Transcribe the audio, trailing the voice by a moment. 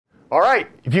All right,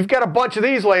 if you've got a bunch of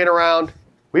these laying around,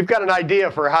 we've got an idea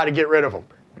for how to get rid of them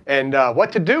and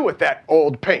what to do with that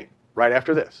old paint right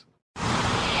after this.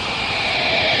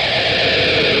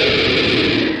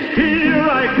 Here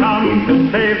I come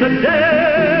to save the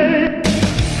day.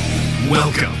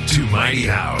 Welcome to Mighty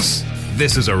House.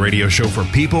 This is a radio show for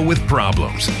people with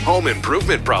problems, home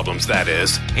improvement problems, that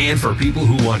is, and for people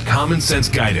who want common sense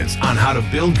guidance on how to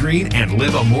build green and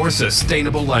live a more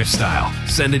sustainable lifestyle.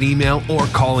 Send an email or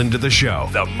call into the show.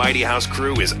 The Mighty House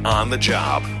crew is on the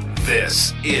job.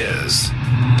 This is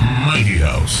Mighty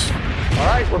House. All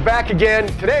right, we're back again.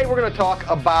 Today we're going to talk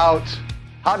about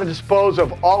how to dispose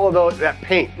of all of that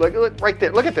paint. Look right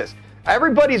there. Look at this.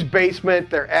 Everybody's basement,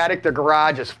 their attic, their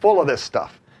garage is full of this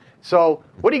stuff. So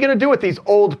what are you going to do with these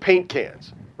old paint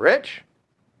cans? Rich,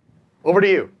 over to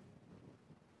you.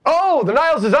 Oh, the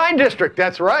Niles Design District.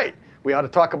 That's right. We ought to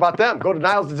talk about them. Go to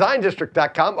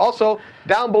nilesdesigndistrict.com. Also,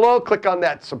 down below, click on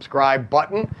that subscribe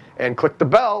button and click the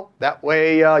bell. That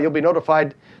way you'll be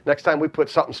notified next time we put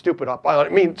something stupid up. I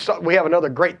mean, we have another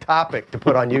great topic to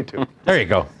put on YouTube. There you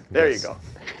go. There you go.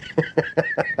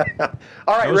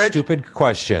 All right, no Rich. Stupid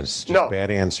questions, just bad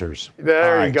answers.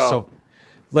 There you go. So,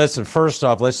 listen, first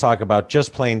off, let's talk about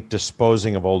just plain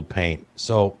disposing of old paint.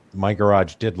 So my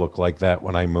garage did look like that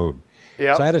when I moved.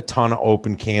 Yep. So I had a ton of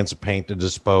open cans of paint to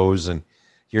dispose, and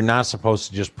you're not supposed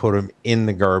to just put them in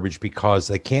the garbage because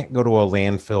they can't go to a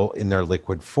landfill in their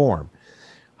liquid form.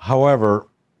 However,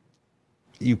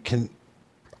 you can.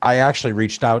 I actually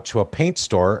reached out to a paint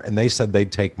store, and they said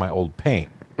they'd take my old paint.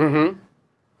 Mm-hmm.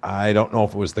 I don't know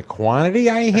if it was the quantity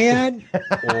I had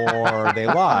or they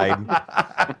lied.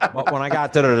 But when I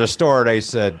got to the store, they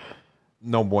said,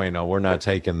 no bueno, we're not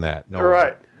taking that. No.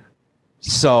 Right.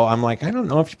 So I'm like, I don't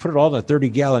know if you put it all in a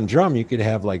 30-gallon drum, you could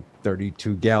have like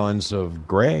 32 gallons of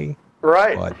gray.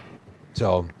 Right. But,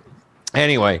 so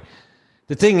anyway,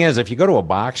 the thing is, if you go to a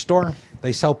box store,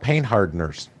 they sell paint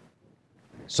hardeners.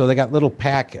 So they got little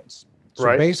packets.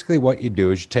 So basically what you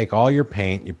do is you take all your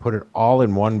paint, you put it all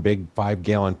in one big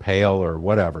 5-gallon pail or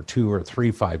whatever, 2 or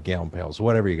 3 5-gallon pails,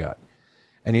 whatever you got.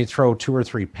 And you throw 2 or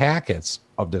 3 packets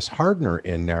of this hardener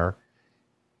in there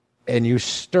and you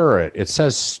stir it. It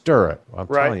says stir it. Well, I'm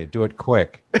telling you, do it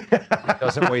quick. It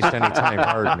doesn't waste any time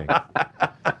hardening.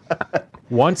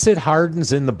 Once it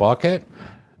hardens in the bucket,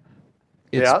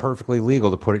 it's perfectly legal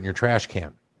to put it in your trash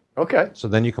can. Okay. So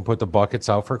then you can put the buckets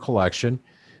out for collection.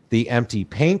 The empty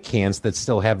paint cans that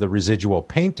still have the residual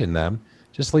paint in them,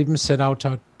 just leave them sit out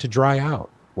to dry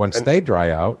out. Once they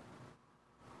dry out,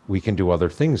 we can do other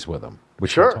things with them,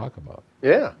 which we'll talk about.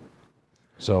 Yeah.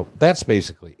 So that's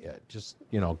basically it. Just,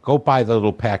 go buy the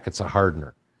little packets of hardener.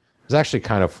 It was actually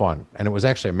kind of fun, and it was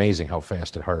actually amazing how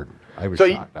fast it hardened. I was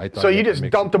shocked. So you just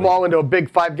dumped them all into a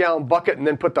big 5-gallon bucket and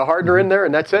then put the hardener in there,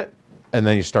 and that's it? And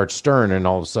then you start stirring, and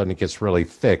all of a sudden it gets really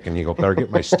thick, and you go, better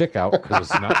get my stick out because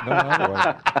it's not going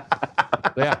otherwise.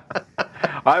 Yeah.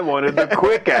 I wanted the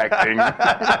quick acting.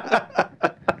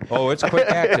 Oh, it's quick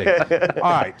acting. All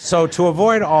right. So to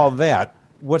avoid all that,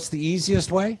 what's the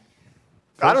easiest way?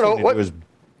 I don't know. What is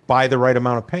buy the right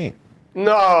amount of paint.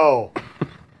 No.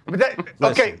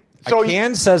 Listen, so a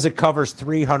can says it covers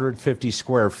 350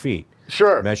 square feet.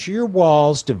 Sure. Measure your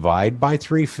walls, divide by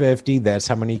 350. That's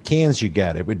how many cans you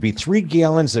get. It would be 3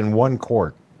 gallons and 1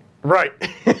 quart. Right.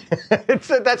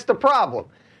 That's the problem.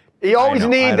 You always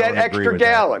need that extra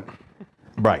gallon. That.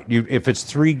 Right. If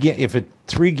 3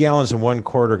 gallons and 1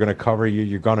 quart are going to cover you,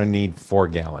 you're going to need 4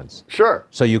 gallons. Sure.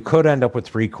 So you could end up with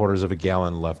 3/4 of a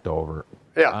gallon left over.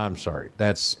 Yeah. I'm sorry.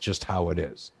 That's just how it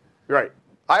is. Right.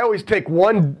 I always take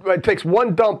it takes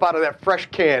one dump out of that fresh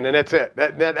can, and that's it.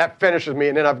 That finishes me,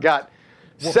 and then I've got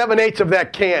 7/8 of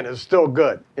that can is still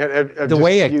good.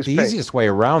 The easiest way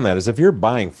around that is if you're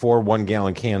buying 4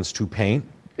 1-gallon cans to paint,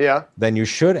 then you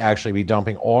should actually be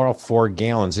dumping all 4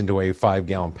 gallons into a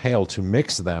 5-gallon pail to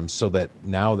mix them so that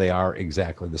now they are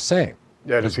exactly the same.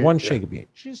 Yeah, because one shake of paint,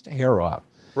 just a hair off.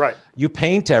 Right. You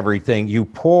paint everything, you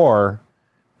pour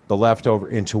the leftover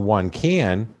into 1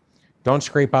 can, don't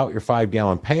scrape out your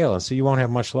 5-gallon pail, and so you won't have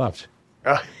much left.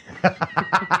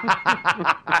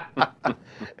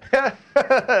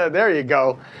 There you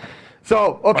go.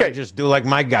 So, okay. Or just do like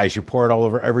my guys. You pour it all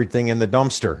over everything in the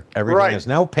dumpster. Everything is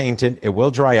now painted. It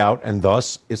will dry out, and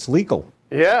thus it's legal.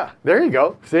 Yeah, there you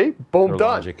go. See? Boom, Their done.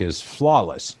 logic is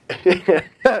flawless.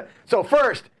 So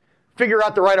first, figure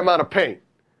out the right amount of paint.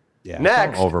 Yeah.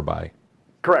 Next. Don't overbuy.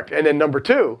 Correct. And then number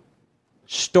 2.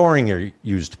 Storing your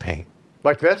used paint.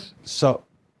 Like this? So,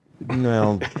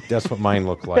 no, that's what mine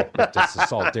look like. But that's the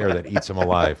salt air that eats them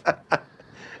alive.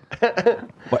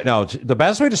 But no, the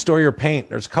best way to store your paint,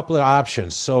 there's a couple of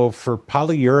options. So for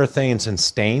polyurethanes and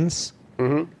stains,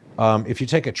 if you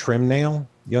take a trim nail,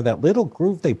 that little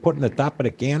groove they put in the top of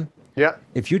the can. Yeah.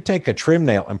 If you take a trim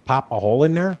nail and pop a hole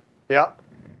in there, Yeah.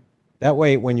 that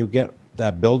way when you get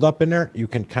that buildup in there, you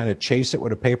can kind of chase it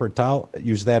with a paper towel.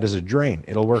 Use that as a drain.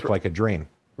 It'll work like a drain.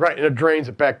 Right, and it drains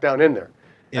it back down in there.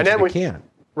 And then the can.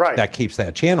 Right. That keeps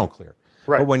that channel clear.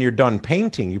 Right. But when you're done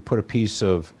painting, you put a piece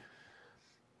of,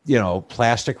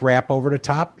 plastic wrap over the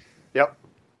top. Yep.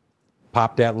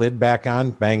 Pop that lid back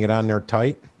on, bang it on there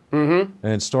tight, and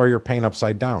then store your paint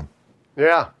upside down.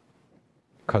 Yeah.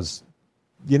 Because,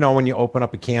 when you open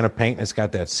up a can of paint and it's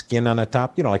got that skin on the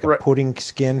top, like a Right. pudding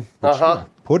skin. Which,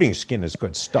 pudding skin is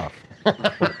good stuff. But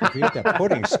if you get that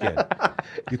pudding skin,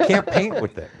 you can't paint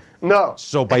with it. No.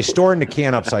 So by storing the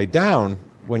can upside down,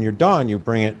 when you're done, you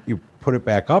put it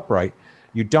back upright.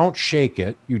 You don't shake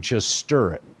it, you just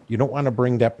stir it. You don't want to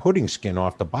bring that pudding skin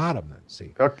off the bottom then,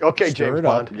 see? Okay, Stir James it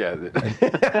up. Bond. Yeah.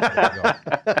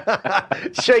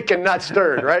 Shaken, not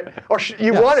stirred, right? Or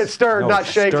you want it stirred, No, not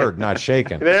shaken. Stirred, not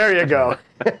shaken. There you go.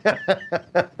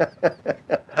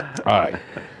 All right.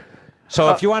 So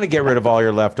if you want to get rid of all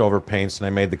your leftover paints, and I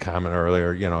made the comment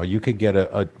earlier, you could get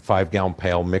a 5-gallon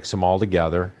pail, mix them all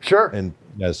together. Sure. And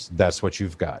that's what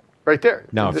you've got. Right there.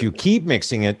 Now, if you keep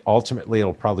mixing it, ultimately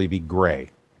it'll probably be gray.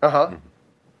 Uh-huh.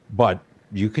 But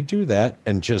you could do that,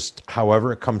 and just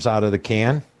however it comes out of the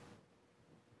can,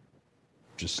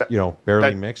 just,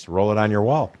 barely mixed, roll it on your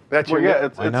wall. That's Well, your yeah,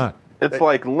 Why not? It's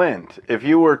like lint. If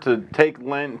you were to take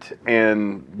lint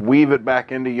and weave it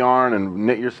back into yarn and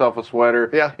knit yourself a sweater,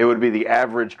 Yeah. it would be the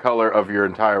average color of your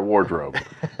entire wardrobe.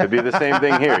 It'd be the same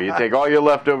thing here. You take all your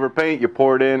leftover paint, you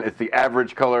pour it in, it's the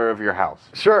average color of your house.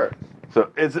 Sure. So,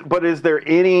 is there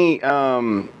any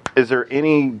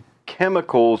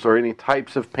chemicals or any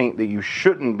types of paint that you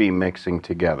shouldn't be mixing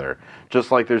together? Just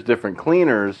like there's different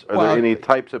cleaners, are there any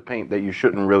types of paint that you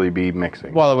shouldn't really be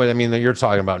mixing? Well, I mean, you're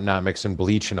talking about not mixing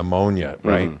bleach and ammonia,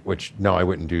 right? Which, no, I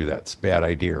wouldn't do that. It's a bad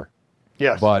idea.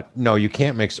 Yes. But, no, you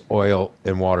can't mix oil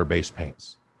and water-based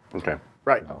paints. Okay.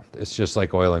 Right. No, it's just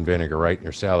like oil and vinegar, right? In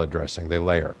your salad dressing, they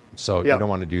layer. So Yeah. you don't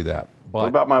want to do that. But, What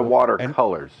about my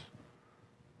watercolors?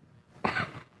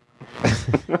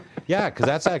 Yeah, because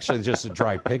that's actually just a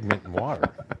dry pigment in water.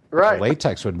 Right. The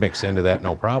latex would mix into that,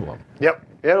 no problem. Yep.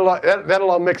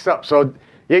 That'll all mix up. So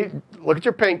you look at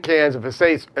your paint cans. If it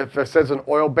says an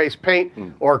oil-based paint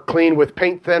or clean with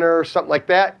paint thinner or something like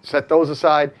that, set those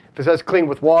aside. If it says clean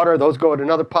with water, those go in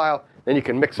another pile. Then you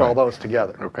can mix all those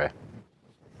together. Okay.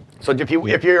 So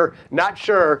if you're not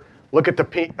sure, look at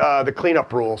the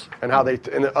cleanup rules and how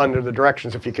under the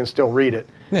directions if you can still read it.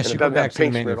 Yes, And you it go doesn't have back to the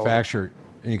paint smeared all over. manufacturer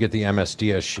and you get the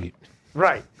MSDS sheet.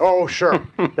 Right. Oh, sure.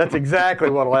 That's exactly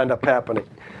what'll end up happening.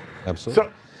 Absolutely.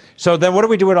 So then what do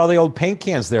we do with all the old paint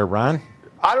cans there, Ron?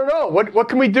 I don't know. What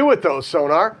can we do with those,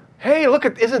 Sonar? Hey,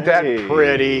 isn't that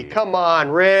pretty? Come on,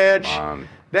 Rich.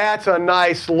 That's a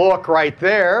nice look right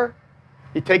there.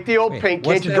 You take the old paint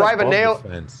can, you drive a nail.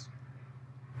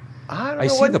 I don't know. I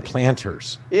see the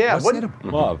planters. Yeah, What's what- that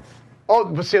above? Oh,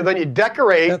 but see, then you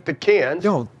decorate the cans.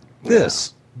 No,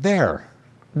 there.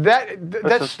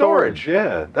 That's storage.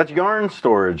 Yeah, that's yarn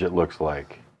storage, it looks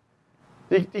like.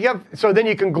 So then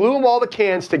you can glue them all the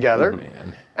cans together,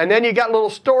 and then you got little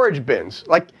storage bins.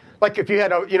 Like if you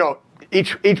had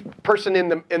each person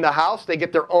in the house, they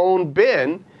get their own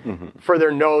bin for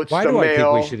their notes. Why the do mail.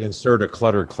 I think we should insert a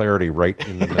clutter clarity right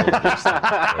in the middle of this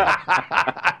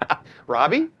thing?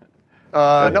 Robbie?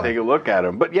 Let's take a look at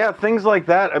them. But yeah, things like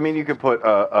that. I mean, you could put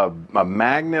a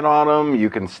magnet on them. You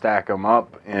can stack them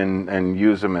up and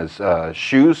use them as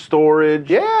shoe storage.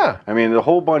 Yeah. I mean, a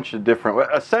whole bunch of different.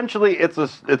 Essentially, it's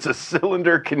a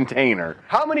cylinder container.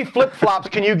 How many flip-flops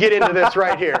can you get into this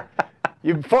right here?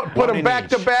 You put them in back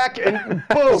to each. back, and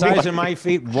boom. Size of my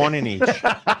feet, one in each.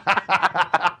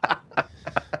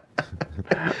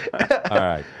 All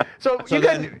right. So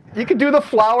you could do the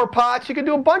flower pots. You could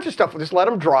do a bunch of stuff. Just let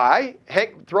them dry.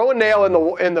 Throw a nail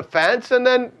in the fence, and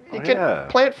then you can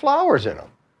plant flowers in them.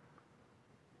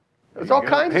 There's all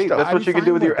kinds of Hey, stuff. that's what you can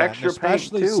do with your that, extra paint,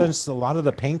 especially too. since a lot of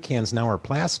the paint cans now are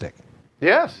plastic.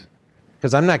 Yes.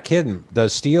 Because I'm not kidding. The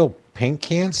steel paint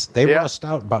cans, they Yeah. rust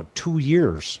out about 2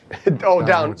 years. Oh,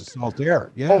 down. with the salt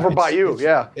air. Yeah, Over by you,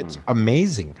 yeah. It's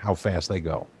amazing how fast they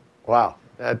go. Wow.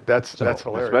 That's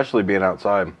hilarious. Especially being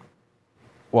outside.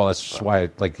 Well, that's why I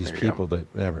like these people that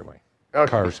everyway. Okay.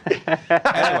 Cars.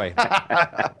 Anyway,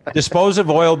 dispose of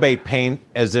oil-based paint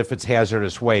as if it's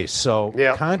hazardous waste. So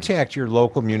Yeah. contact your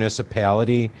local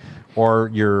municipality or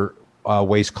your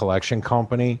waste collection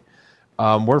company.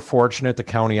 We're fortunate the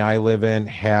county I live in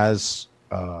has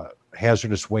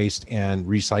hazardous waste and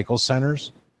recycle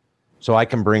centers. So I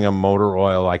can bring them motor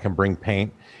oil, I can bring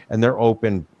paint. and they're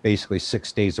open basically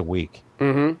 6 days a week.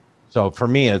 Mm-hmm. So for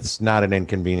me, it's not an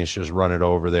inconvenience. Just run it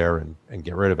over there and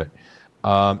get rid of it.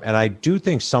 And I do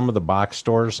think some of the box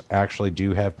stores actually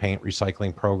do have paint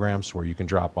recycling programs where you can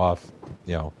drop off,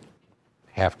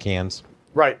 half cans.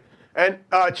 Right. And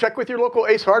check with your local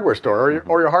Ace hardware store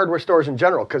or your hardware stores in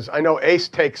general, because I know Ace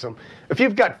takes them. If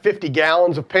you've got 50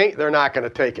 gallons of paint, they're not going to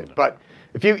take it. But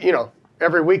if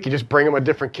every week you just bring them a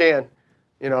different can,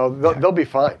 they'll be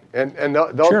fine. And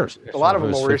they'll Sure. a lot of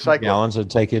them will recycle. Gallons would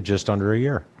take it just under a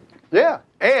year. Yeah.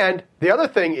 And the other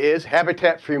thing is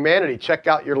Habitat for Humanity. Check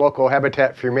out your local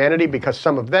Habitat for Humanity, because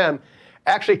some of them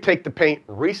actually take the paint,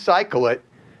 recycle it,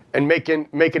 and make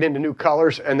it into new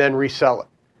colors and then resell it.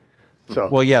 So.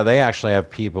 Well, yeah, they actually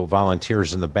have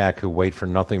volunteers in the back who wait for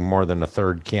nothing more than a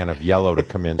third can of yellow to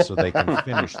come in so they can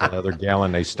finish the other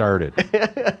gallon they started.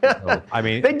 So, I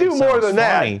mean, they do more than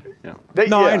funny. that.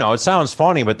 Yeah. I know it sounds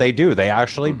funny, but they do. They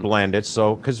actually blend it.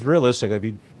 So, because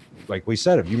realistically, like we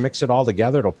said, if you mix it all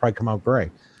together, it'll probably come out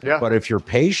gray. Yeah. But if you're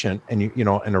patient and in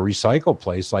a recycle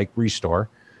place like Restore,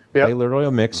 they literally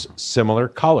will mix similar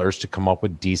colors to come up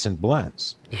with decent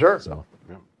blends. Sure. So.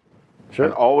 Sure.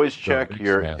 And always check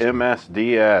your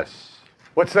MSDS.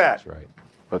 What's that? That's right.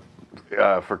 But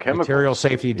for chemicals. Material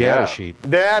safety data sheet.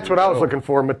 That's what I was looking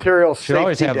for. Material safety. You should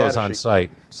always have those on sheet. site.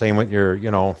 Same with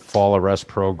your, fall arrest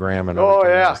program and. Oh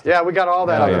yeah, we got all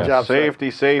that on the job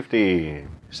site. Safety.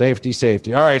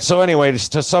 All right. So anyway,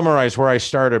 just to summarize where I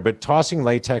started, but tossing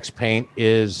latex paint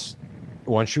is,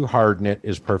 once you harden it,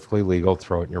 is perfectly legal.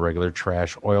 Throw it in your regular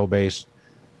trash. Oil-based,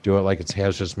 do it like it's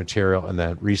hazardous material, and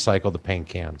then recycle the paint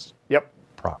cans. Yep.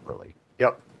 Properly.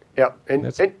 Yep. And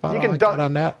That's you can dump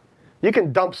on that. You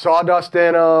can dump sawdust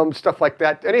in them, stuff like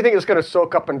that. Anything that's going to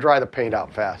soak up and dry the paint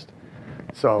out fast.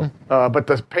 So, but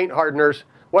the paint hardeners,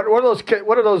 what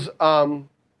do those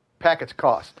packets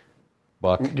cost?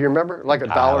 $1. Do you remember? Like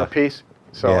 $1 a piece.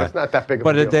 So it's not that big of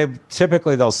a deal. But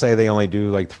typically they'll say they only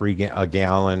do like a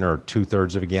gallon or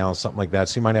 2/3 of a gallon, something like that.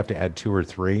 So you might have to add 2 or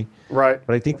 3. Right.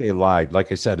 But I think they lied.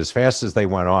 Like I said, as fast as they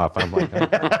went off, I'm like,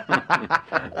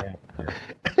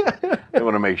 They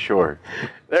want to make sure.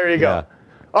 There you go.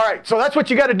 All right, so that's what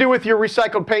you got to do with your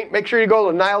recycled paint. Make sure you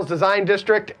go to Niles Design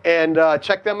District and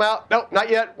check them out. No, not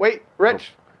yet. Wait,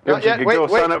 Rich. Not yet. You can go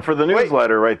sign up for the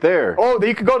newsletter right there. Oh,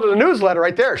 you can go to the newsletter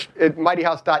right there at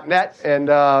mightyhouse.net and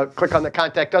click on the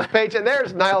Contact Us page, and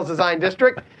there's Niles Design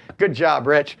District. Good job,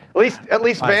 Rich. At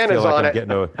least Van is on it.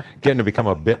 Getting to become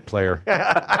a bit player.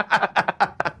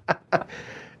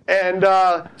 And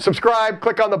subscribe,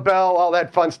 click on the bell, all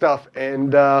that fun stuff.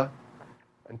 And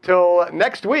until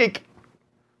next week.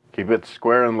 Keep it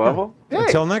square and level? Hey,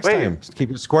 until next time.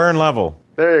 Keep it square and level.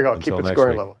 There you go. Keep it square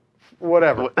and level.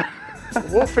 Whatever.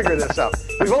 We'll figure this out.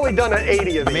 We've only done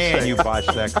 80 of these things. You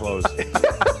botched that close.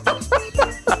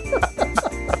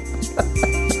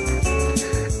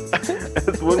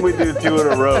 That's when we do 2 in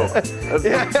a row.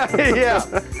 Yeah.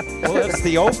 Well, that's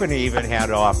the open he even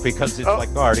had off because it's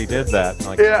already did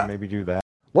that. Maybe do that.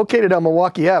 Located on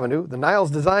Milwaukee Avenue, the Niles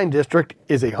Design District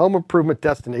is a home improvement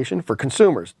destination for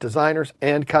consumers, designers,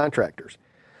 and contractors.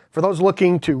 For those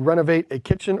looking to renovate a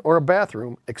kitchen or a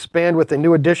bathroom, expand with a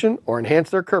new addition, or enhance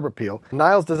their curb appeal,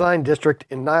 Niles Design District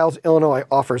in Niles, Illinois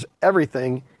offers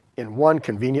everything in one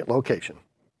convenient location.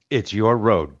 It's your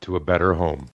road to a better home.